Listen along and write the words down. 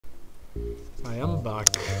I am back.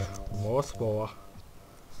 More Spore.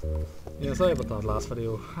 Yeah, sorry about that last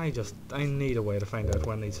video. I need a way to find out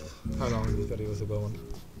how long these videos are going.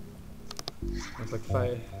 It's like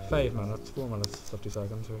 5 minutes, 4 minutes, 50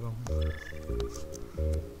 seconds or something.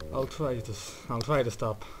 I'll try to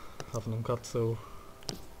stop having them cut, so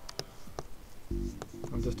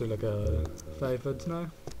I'll just do like a 5 vids now.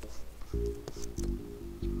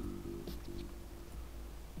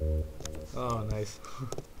 Oh, nice.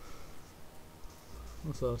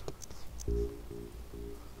 What's that?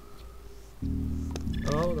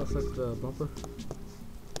 Oh, that's like the bumper.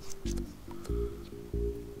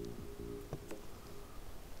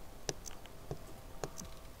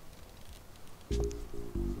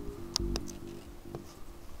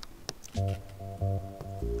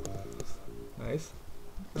 Nice.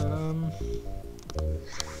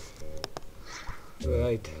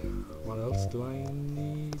 Right. What else do I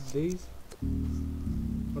need? These?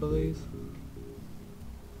 What are these?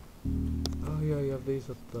 Oh yeah, you have these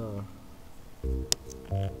at the...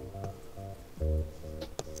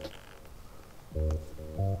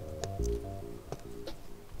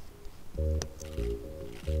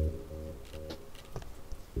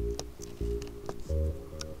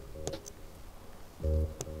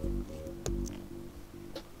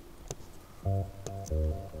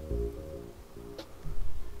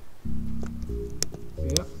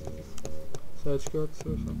 Yeah, side skirts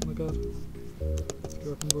or something like that.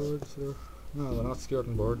 Skirting boards, no, they're not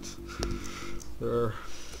skirting boards. They're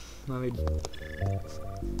some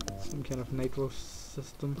kind of nitro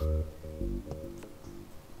system.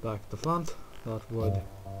 Back to front, that would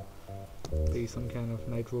be some kind of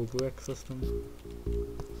nitro brake system.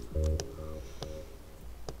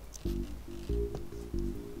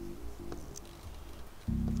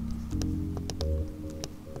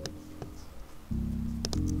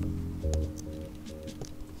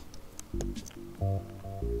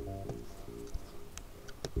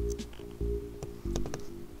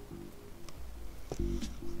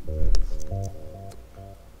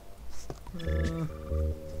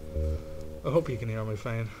 I hope you can hear me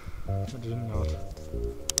fine. I did not.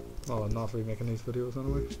 Well, I'm not remaking these videos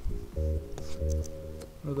anyway.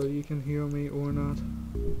 Whether you can hear me or not.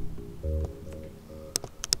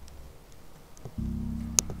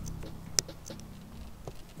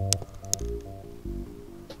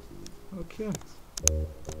 Okay.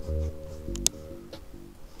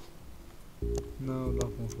 No, that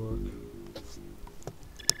won't work.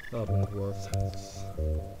 That won't work. It's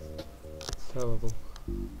terrible.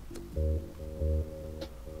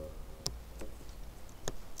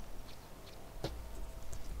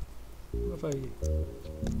 What if I...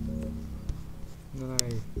 then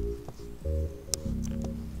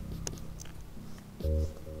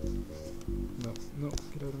No,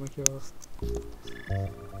 get out of my car.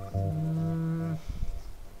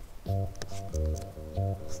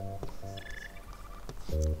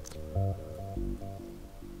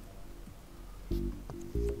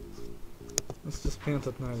 Let's just paint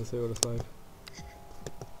it now to see what it's like.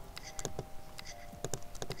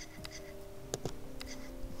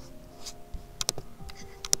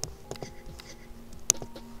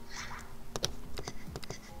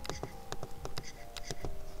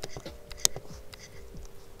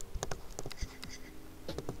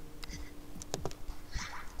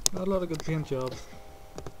 Not a lot of good paint jobs.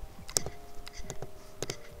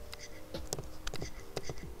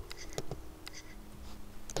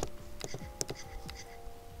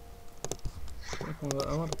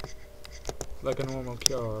 I want like a normal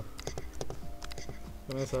car.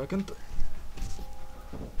 Give me a second.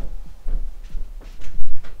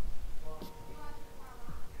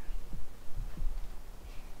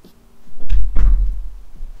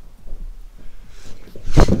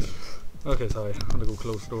 Okay, sorry, I'm gonna go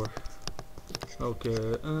close the door.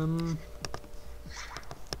 Okay,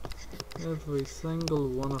 every single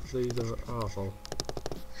one of these are awful.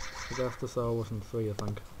 I guess this all wasn't free, I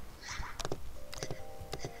think.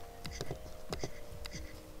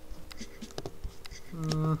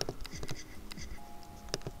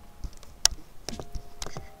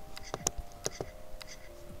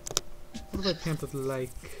 What if I painted like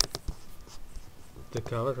the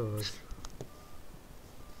corridors?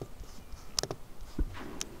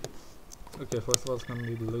 Okay, first of all, it's gonna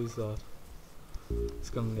need to lose that. It's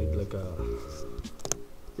gonna need like a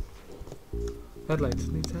headlights.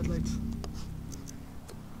 It needs headlights.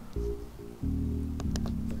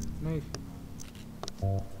 Nice.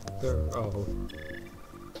 They're awful.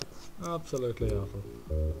 Absolutely awful.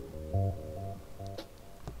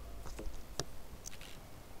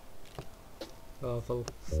 Awful.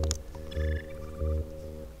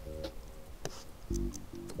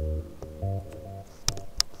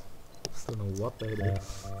 Don't know what they did.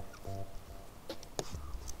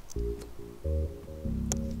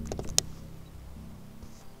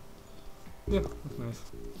 Yeah, that's nice.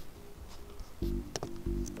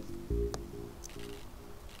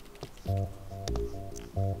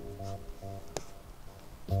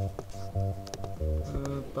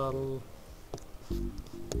 Battle.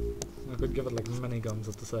 I could give it like mini guns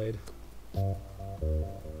at the side.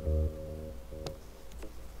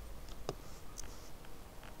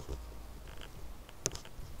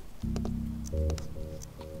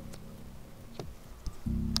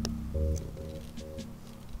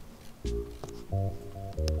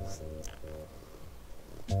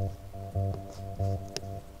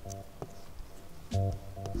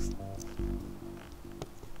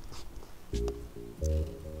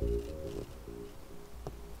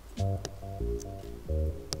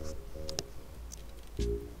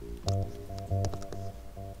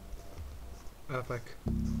 Epic.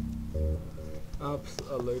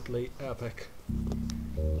 Absolutely epic.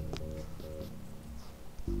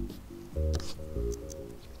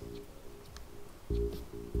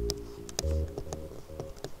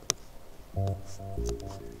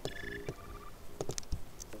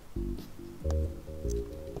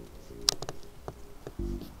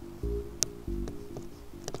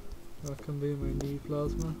 That can be my new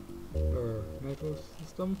plasma or metal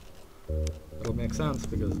system. It'll make sense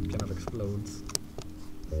because it kind of explodes.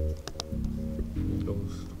 It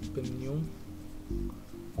goes pinion.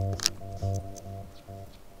 I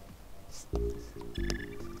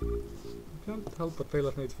can't help but feel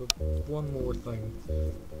it needs one more thing.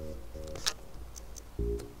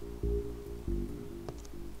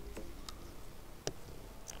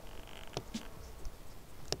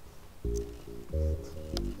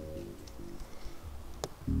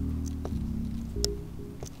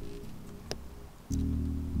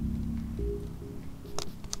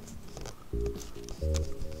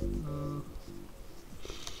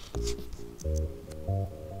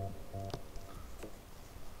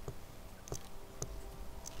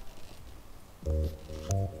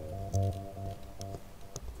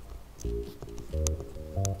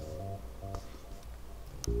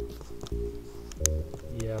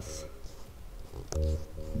 Yes. I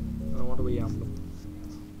don't want to be on them.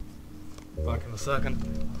 Back in a second.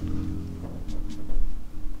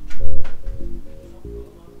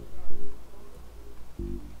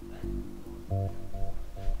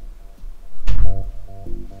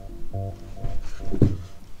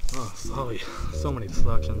 Oh, sorry. So many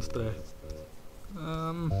distractions today.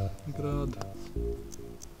 Grad.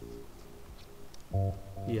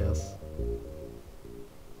 Yes.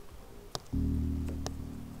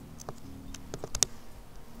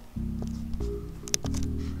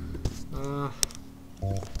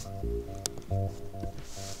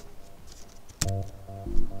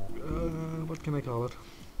 What can I call it?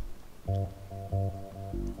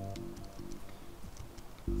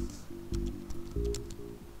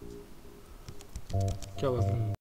 Skeleton.